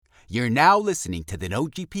You're now listening to the No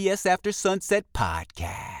GPS After Sunset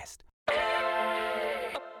podcast.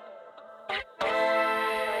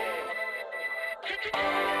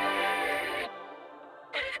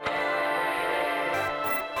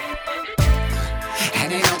 And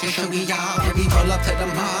they don't think we all, when we roll up to the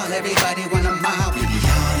mall, everybody want a mile, we be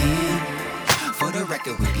all in. For the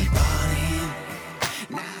record, we be ballin'.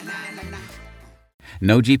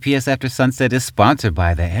 No GPS After Sunset is sponsored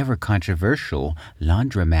by the ever-controversial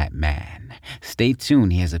Laundromat Man. Stay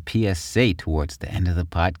tuned. He has a PSA towards the end of the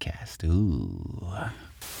podcast. Ooh.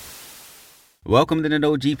 Welcome to the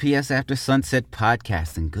No GPS After Sunset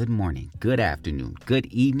podcast, and good morning, good afternoon, good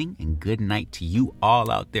evening, and good night to you all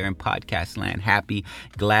out there in podcast land. Happy,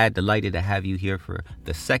 glad, delighted to have you here for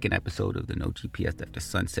the second episode of the No GPS After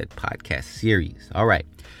Sunset podcast series. All right,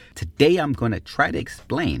 today I'm going to try to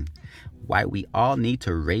explain why we all need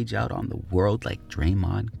to rage out on the world like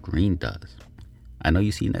Draymond Green does. I know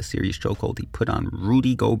you've seen that serious chokehold he put on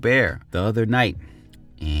Rudy Gobert the other night,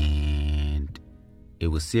 and it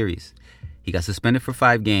was serious. He got suspended for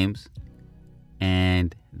 5 games,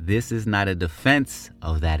 and this is not a defense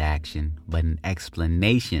of that action, but an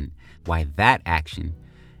explanation why that action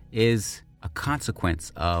is a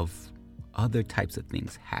consequence of other types of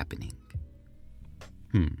things happening.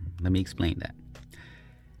 Let me explain that.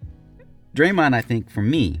 Draymond, I think, for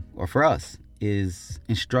me, or for us, is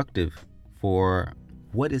instructive for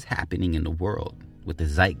what is happening in the world with the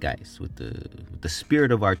zeitgeist, with the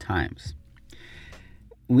spirit of our times.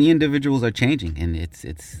 We individuals are changing, and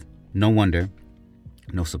it's no wonder,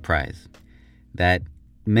 no surprise, that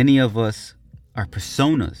many of us, our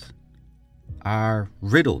personas are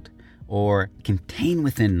riddled or contain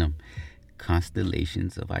within them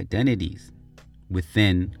constellations of identities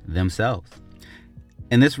within themselves.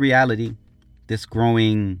 And this reality, this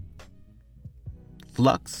growing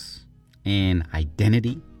flux in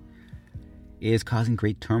identity is causing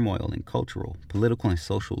great turmoil in cultural, political, and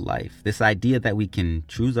social life. This idea that we can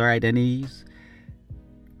choose our identities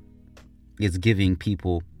is giving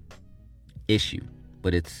people issue,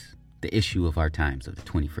 but it's the issue of our times, of the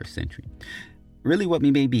 21st century. Really what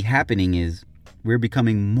may be happening is we're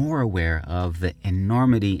becoming more aware of the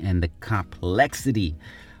enormity and the complexity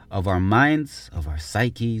of our minds, of our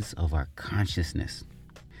psyches, of our consciousness.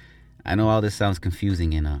 I know all this sounds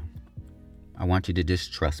confusing, and I want you to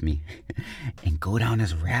just trust me and go down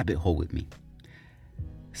this rabbit hole with me.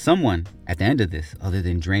 Someone at the end of this, other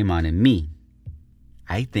than Draymond and me,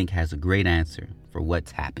 I think has a great answer for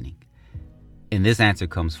what's happening. And this answer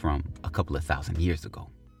comes from a couple of thousand years ago.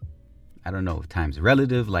 I don't know if time's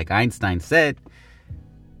relative, like Einstein said,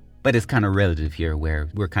 but it's kind of relative here, where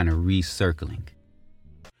we're kind of recircling.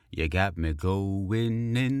 You got me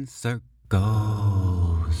going in circles.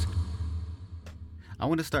 I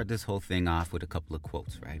want to start this whole thing off with a couple of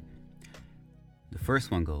quotes, right? The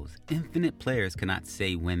first one goes, "Infinite players cannot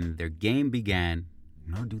say when their game began,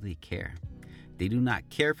 nor do they care. They do not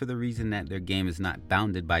care for the reason that their game is not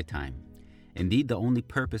bounded by time. Indeed, the only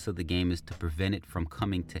purpose of the game is to prevent it from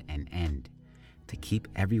coming to an end, to keep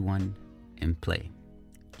everyone in play."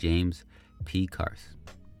 James P. Carse.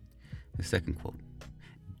 The second quote,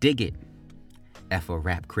 "Dig it, F a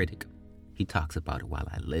rap critic. He talks about it while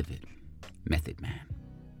I live it. Method Man."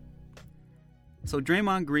 So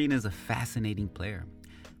Draymond Green is a fascinating player,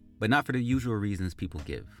 but not for the usual reasons people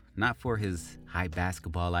give. Not for his high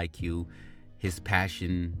basketball IQ, his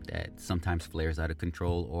passion that sometimes flares out of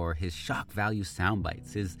control, or his shock value sound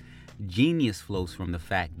bites. His genius flows from the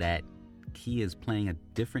fact that he is playing a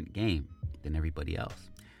different game than everybody else.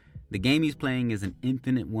 The game he's playing is an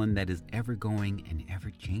infinite one that is ever going and ever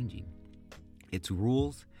changing. Its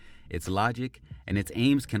rules, its logic, and its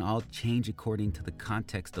aims can all change according to the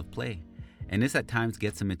context of play. And this at times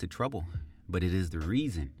gets him into trouble. But it is the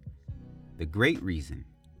reason, the great reason,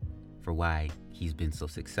 for why he's been so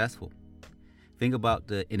successful. Think about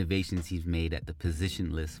the innovations he's made at the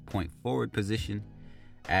positionless point forward position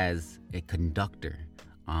as a conductor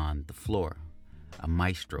on the floor, a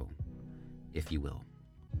maestro, if you will.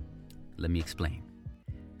 Let me explain.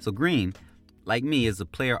 So Green, like me, is a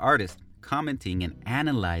player artist commenting and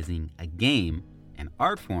analyzing a game, an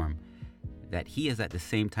art form that he is at the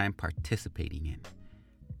same time participating in.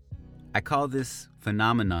 I call this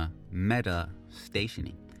phenomena meta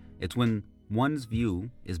stationing. It's when one's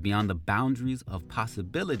view is beyond the boundaries of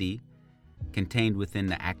possibility contained within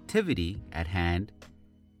the activity at hand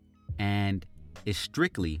and is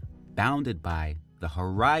strictly bounded by the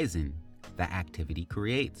horizon the activity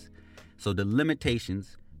creates. So the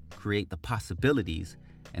limitations create the possibilities,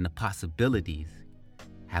 and the possibilities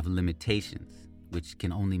have limitations, which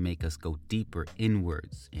can only make us go deeper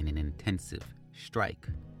inwards in an intensive strike.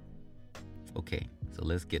 Okay, so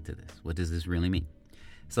let's get to this. What does this really mean?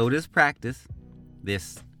 So this practice,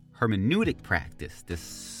 this hermeneutic practice, this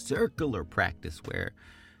circular practice where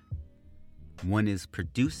one is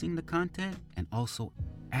producing the content and also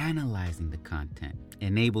analyzing the content,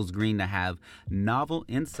 enables Green to have novel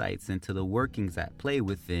insights into the workings at play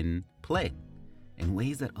within play in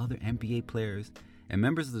ways that other NBA players and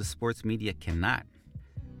members of the sports media cannot.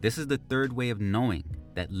 This is the third way of knowing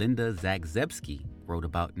that Linda Zagzebski wrote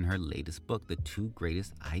about in her latest book, The Two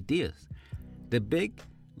Greatest Ideas. The big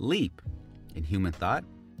leap in human thought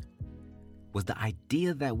was the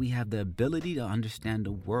idea that we have the ability to understand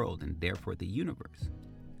the world and therefore the universe.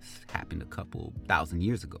 This happened a couple thousand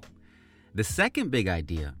years ago. The second big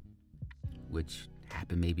idea, which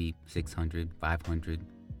happened maybe 600, 500,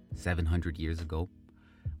 700 years ago,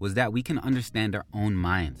 was that we can understand our own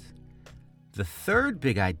minds. The third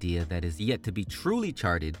big idea that is yet to be truly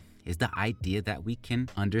charted is the idea that we can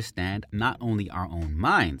understand not only our own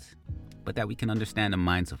minds, but that we can understand the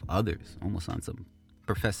minds of others, almost on some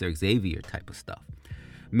Professor Xavier type of stuff.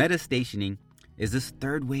 Metastationing is this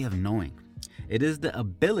third way of knowing. It is the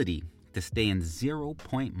ability to stay in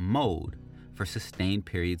 0-point mode for sustained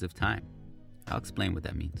periods of time. I'll explain what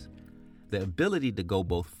that means. The ability to go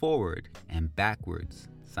both forward and backwards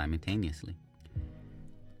simultaneously.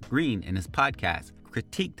 Green, in his podcast,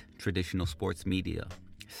 critiqued traditional sports media,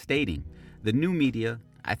 stating, "The new media,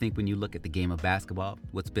 I think when you look at the game of basketball,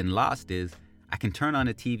 what's been lost is I can turn on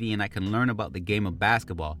the TV and I can learn about the game of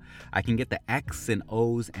basketball. I can get the X and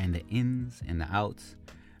O's and the ins and the outs.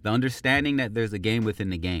 The understanding that there's a game within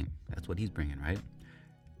the game." That's what he's bringing, right?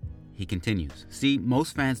 He continues, "See,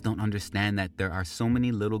 most fans don't understand that there are so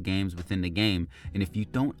many little games within the game, and if you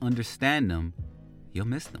don't understand them, you'll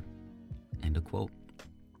miss them." End of quote.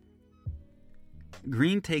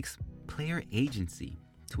 Green takes player agency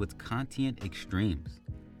to its content extremes.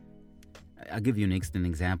 I'll give you an instant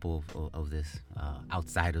example of this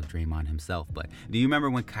outside of Draymond himself. But do you remember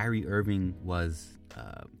when Kyrie Irving was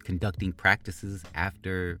conducting practices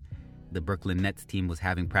after the Brooklyn Nets team was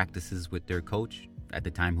having practices with their coach at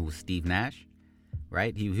the time, who was Steve Nash?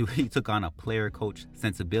 Right? He took on a player-coach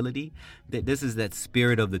sensibility. This is that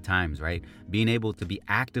spirit of the times, right? Being able to be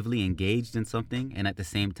actively engaged in something and at the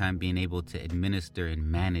same time being able to administer and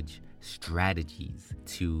manage strategies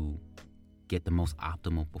to get the most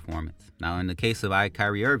optimal performance. Now, in the case of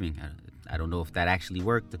Kyrie Irving, I don't know if that actually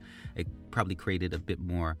worked. It probably created a bit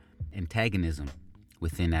more antagonism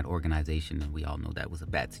within that organization, and we all know that was a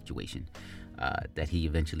bad situation that he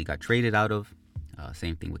eventually got traded out of.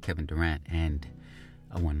 Same thing with Kevin Durant and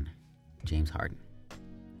one James Harden.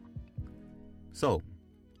 So,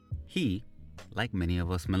 he, like many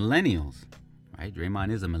of us millennials, right?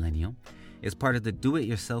 Draymond is a millennial, is part of the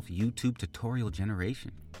do-it-yourself YouTube tutorial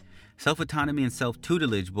generation. Self-autonomy and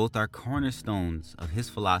self-tutelage both are cornerstones of his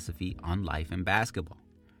philosophy on life and basketball.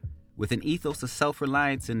 With an ethos of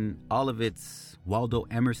self-reliance and all of its Waldo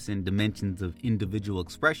Emerson dimensions of individual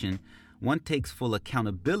expression, one takes full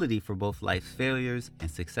accountability for both life's failures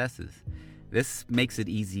and successes. This makes it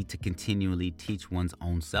easy to continually teach one's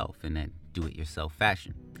own self in that do-it-yourself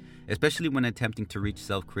fashion, especially when attempting to reach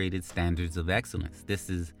self-created standards of excellence. This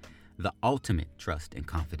is the ultimate trust and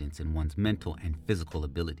confidence in one's mental and physical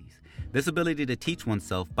abilities. This ability to teach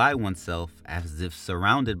oneself by oneself as if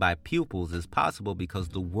surrounded by pupils is possible because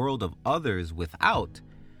the world of others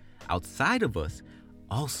outside of us,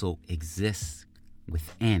 also exists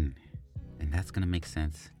within. And that's going to make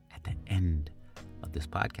sense at the end of this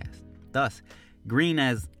podcast. Thus, Green,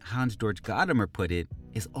 as Hans-Georg Gadamer put it,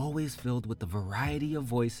 is always filled with a variety of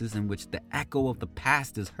voices in which the echo of the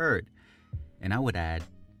past is heard. And I would add,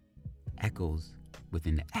 echoes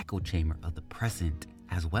within the echo chamber of the present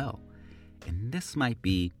as well. And this might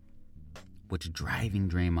be what's driving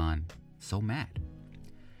Draymond so mad.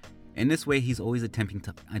 In this way, he's always attempting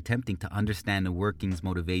to understand the workings,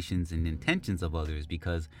 motivations, and intentions of others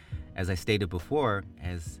because, as I stated before,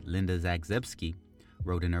 as Linda Zagzebski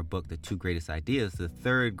wrote in her book, The Two Greatest Ideas, the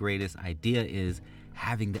third greatest idea is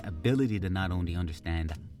having the ability to not only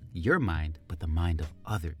understand your mind, but the mind of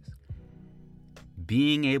others.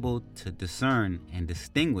 Being able to discern and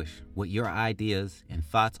distinguish what your ideas and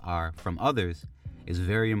thoughts are from others is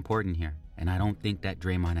very important here. And I don't think that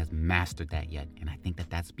Draymond has mastered that yet. And I think that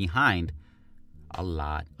that's behind a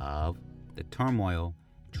lot of the turmoil,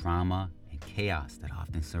 drama, and chaos that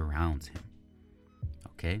often surrounds him.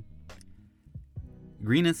 Okay?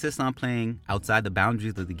 Green insists on playing outside the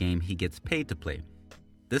boundaries of the game he gets paid to play.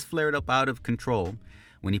 This flared up out of control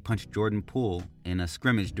when he punched Jordan Poole in a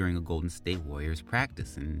scrimmage during a Golden State Warriors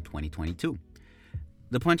practice in 2022.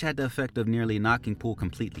 The punch had the effect of nearly knocking Poole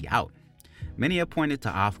completely out. Many have pointed to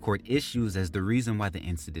off-court issues as the reason why the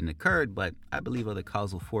incident occurred, but I believe other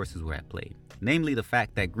causal forces were at play, namely the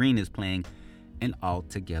fact that Green is playing an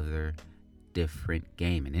altogether different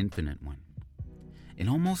game, an infinite one, in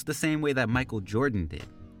almost the same way that Michael Jordan did.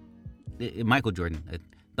 The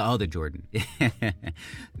other Jordan.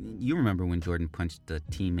 You remember when Jordan punched a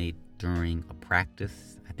teammate during a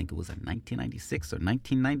practice? I think it was in 1996 or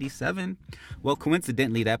 1997. Well,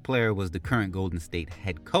 coincidentally, that player was the current Golden State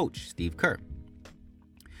head coach, Steve Kerr.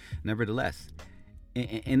 Nevertheless,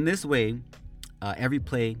 in this way, every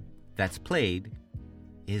play that's played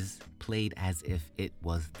is played as if it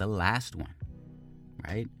was the last one,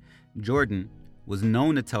 right? Jordan was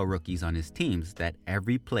known to tell rookies on his teams that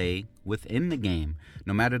every play within the game,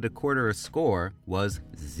 no matter the quarter or score, was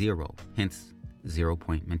zero, hence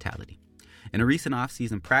 0-point mentality. In a recent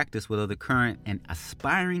offseason practice with other current and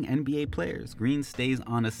aspiring NBA players, Green stays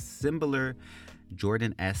on a similar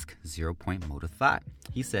Jordan-esque 0-point mode of thought.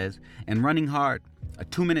 He says, and running hard, a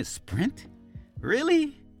 2-minute sprint?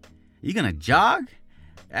 Really? You gonna jog?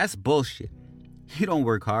 That's bullshit. You don't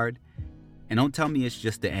work hard. And don't tell me it's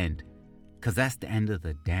just the end, because that's the end of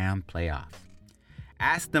the damn playoffs.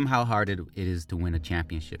 Ask them how hard it is to win a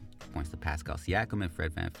championship, points to Pascal Siakam and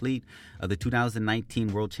Fred VanVleet of the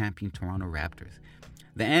 2019 world champion Toronto Raptors.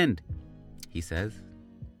 The end, he says,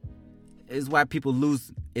 is why people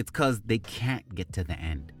lose. It's because they can't get to the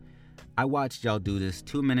end. I watched y'all do this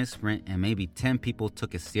 2-minute sprint and maybe 10 people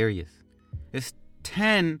took it serious. It's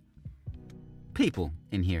 10 people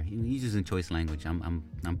in here. He's using choice language. I'm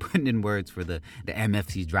putting in words for the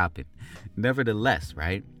MFC's dropping. Nevertheless,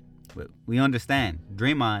 right? We understand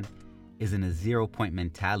Draymond is in a 0-point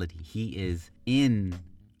mentality. He is in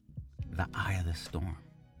the eye of the storm.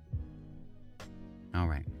 All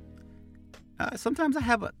right. Sometimes I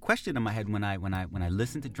have a question in my head when I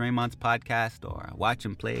listen to Draymond's podcast or I watch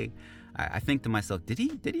him play. I think to myself, did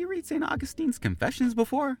he read St. Augustine's Confessions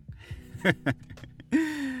before?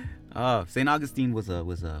 St. Augustine was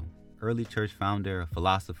a early church founder, a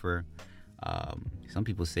philosopher. Some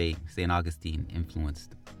people say St. Augustine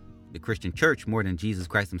influenced the Christian church more than Jesus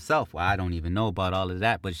Christ himself. Well, I don't even know about all of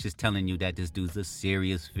that, but it's just telling you that this dude's a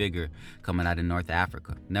serious figure coming out of North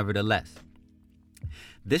Africa. Nevertheless,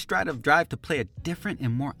 this drive to play a different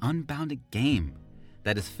and more unbounded game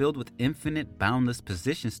that is filled with infinite, boundless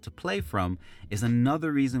positions to play from is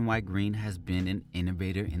another reason why Green has been an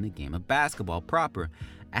innovator in the game of basketball proper,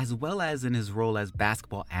 as well as in his role as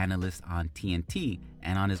basketball analyst on TNT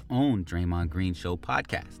and on his own Draymond Green Show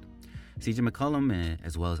podcast. CJ McCollum,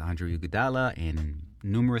 as well as Andre Iguodala and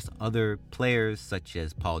numerous other players such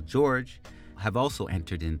as Paul George, have also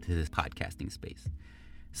entered into this podcasting space.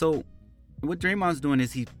 So what Draymond's doing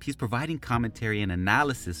is he's providing commentary and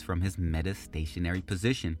analysis from his meta-stationary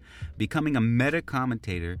position, becoming a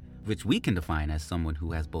meta-commentator, which we can define as someone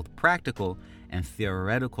who has both practical and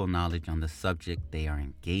theoretical knowledge on the subject they are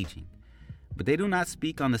engaging. But they do not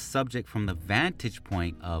speak on the subject from the vantage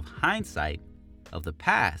point of hindsight of the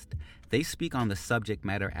past. They speak on the subject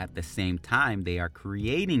matter at the same time they are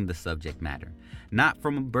creating the subject matter, not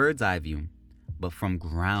from a bird's eye view, but from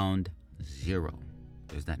ground zero.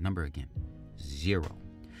 There's that number again, 0.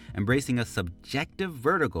 Embracing a subjective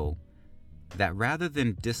vertigo that rather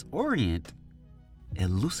than disorient,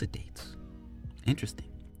 elucidates.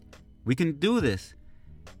 Interesting. We can do this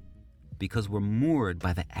because we're moored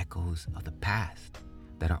by the echoes of the past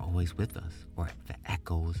that are always with us, or the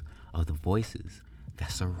echoes of the voices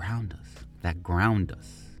that surround us, that ground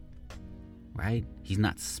us, right? He's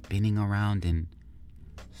not spinning around in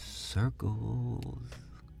circles,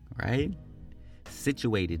 right?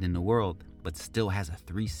 Situated in the world, but still has a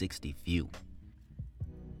 360 view.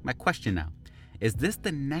 My question now, is this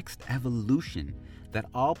the next evolution that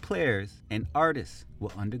all players and artists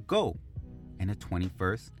will undergo in the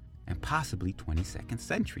 21st and possibly 22nd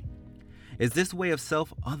century? Is this way of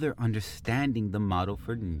self-other understanding the model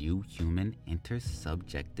for new human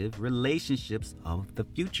intersubjective relationships of the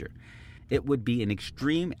future? It would be an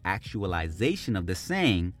extreme actualization of the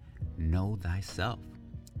saying, know thyself.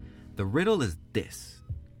 The riddle is this: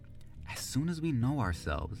 as soon as we know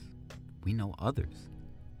ourselves, we know others.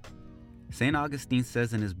 St. Augustine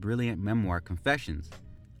says in his brilliant memoir, Confessions,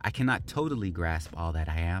 I cannot totally grasp all that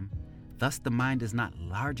I am. Thus the mind is not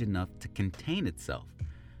large enough to contain itself.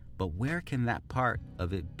 But where can that part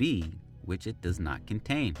of it be which it does not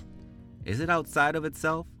contain? Is it outside of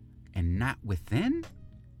itself and not within?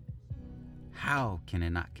 How can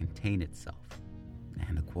it not contain itself?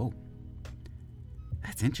 And a quote.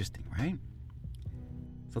 That's interesting, right?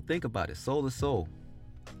 So think about it, soul to soul.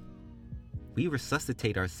 We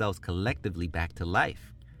resuscitate ourselves collectively back to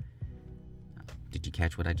life. Did you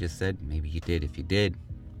catch what I just said? Maybe you did. If you did,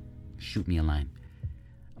 shoot me a line.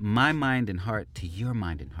 My mind and heart to your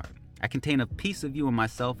mind and heart. I contain a piece of you and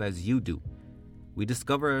myself as you do. We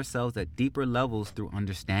discover ourselves at deeper levels through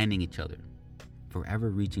understanding each other, forever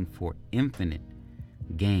reaching for infinite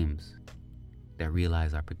games that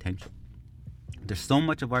realize our potential. There's so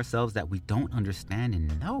much of ourselves that we don't understand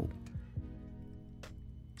and know.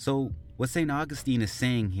 So what St. Augustine is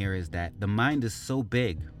saying here is that the mind is so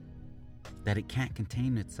big that it can't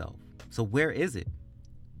contain itself. So where is it?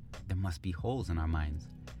 There must be holes in our minds,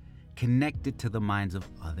 connected to the minds of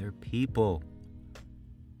other people.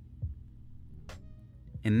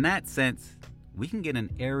 In that sense, we can get an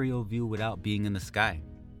aerial view without being in the sky.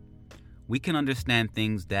 We can understand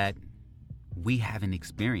things that we haven't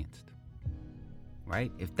experienced,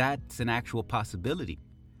 right? If that's an actual possibility.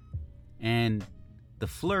 And the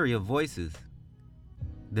flurry of voices,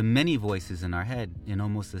 the many voices in our head in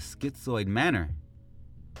almost a schizoid manner,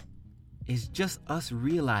 is just us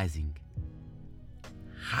realizing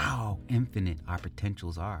how infinite our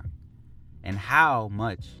potentials are and how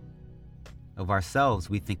much of ourselves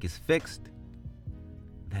we think is fixed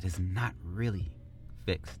that is not really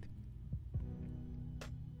fixed.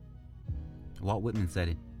 Walt Whitman said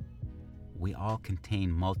it. We all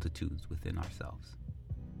contain multitudes within ourselves.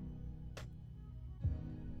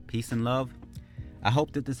 Peace and love. I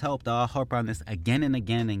hope that this helped. I'll harp on this again and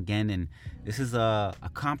again and again. And this is a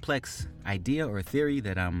complex idea or theory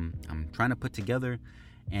that I'm trying to put together.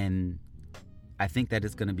 And I think that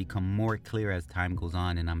it's going to become more clear as time goes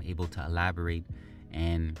on and I'm able to elaborate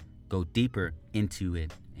and go deeper into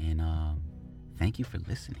it. And thank you for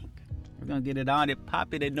listening. We're going to get it on it,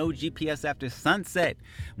 pop it at No GPS After Sunset.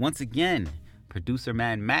 Once again, producer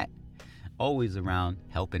man Matt, always around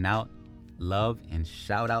helping out. Love and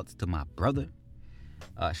shout outs to my brother.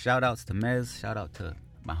 Shout outs to Mez. Shout out to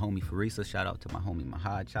my homie Farisa. Shout out to my homie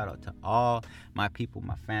Mahad. Shout out to all my people,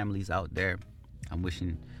 my families out there. I'm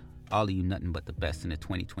wishing all of you nothing but the best in the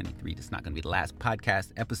 2023. This is not going to be the last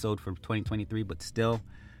podcast episode for 2023, but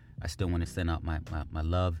I still want to send out my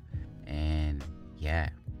love. And yeah,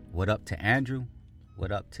 what up to Andrew?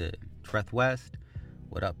 What up to Treth West?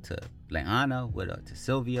 What up to Leanna? What up to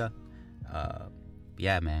Sylvia?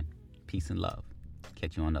 Yeah, man. Peace and love.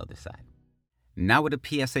 Catch you on the other side. Now with a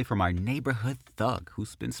PSA from our neighborhood thug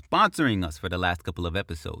who's been sponsoring us for the last couple of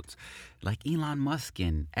episodes. Like Elon Musk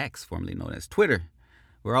and X, formerly known as Twitter.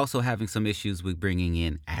 We're also having some issues with bringing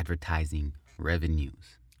in advertising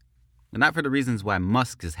revenues. But not for the reasons why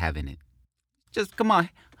Musk is having it. Just come on,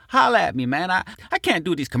 holla at me, man. I can't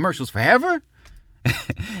do these commercials forever.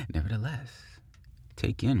 Nevertheless,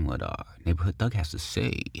 take in what our neighborhood thug has to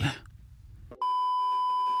say.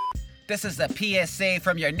 This is a PSA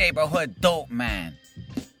from your neighborhood dope man.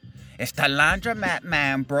 It's the laundromat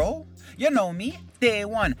man, bro. You know me, day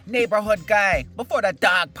one, neighborhood guy. Before the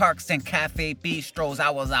dog parks and cafe bistros, I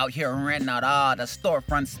was out here renting out all the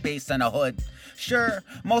storefront space in the hood. Sure,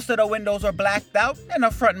 most of the windows were blacked out and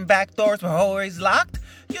the front and back doors were always locked.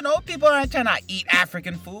 You know, people aren't trying to eat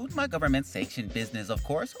African food, my government-sanctioned business, of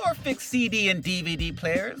course, or fix CD and DVD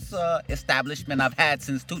players, establishment I've had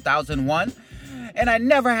since 2001. And I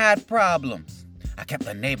never had problems. I kept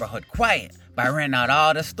the neighborhood quiet by renting out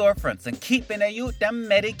all the storefronts and keeping the youth them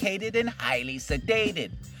medicated and highly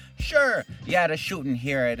sedated. Sure, you had a shooting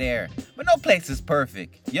here or there, but no place is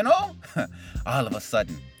perfect, you know? All of a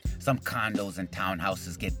sudden, some condos and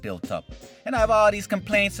townhouses get built up, and I have all these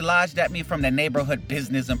complaints lodged at me from the Neighborhood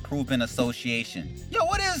Business Improvement Association. Yo,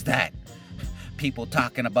 what is that? People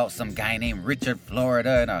talking about some guy named Richard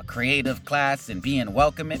Florida in a creative class and being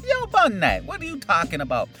welcoming. Yo, bun that. What are you talking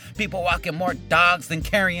about? People walking more dogs than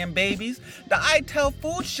carrying babies. The ITEL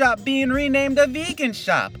food shop being renamed a vegan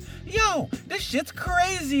shop. Yo, this shit's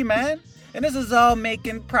crazy, man. And this is all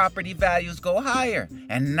making property values go higher.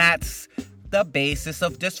 And that's the basis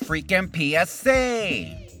of this freaking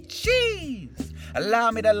PSA. Jeez. Allow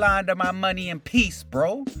me to launder my money in peace,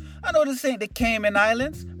 bro. I know this ain't the Cayman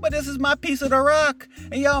Islands, but this is my piece of the rock,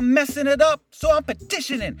 and y'all messing it up, so I'm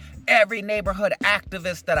petitioning every neighborhood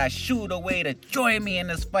activist that I shoot away to join me in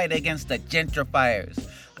this fight against the gentrifiers.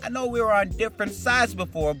 I know we were on different sides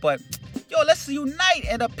before, but yo, let's unite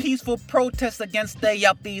in a peaceful protest against the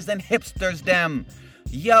yuppies and hipsters them.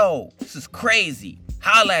 Yo, this is crazy.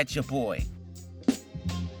 Holla at your boy.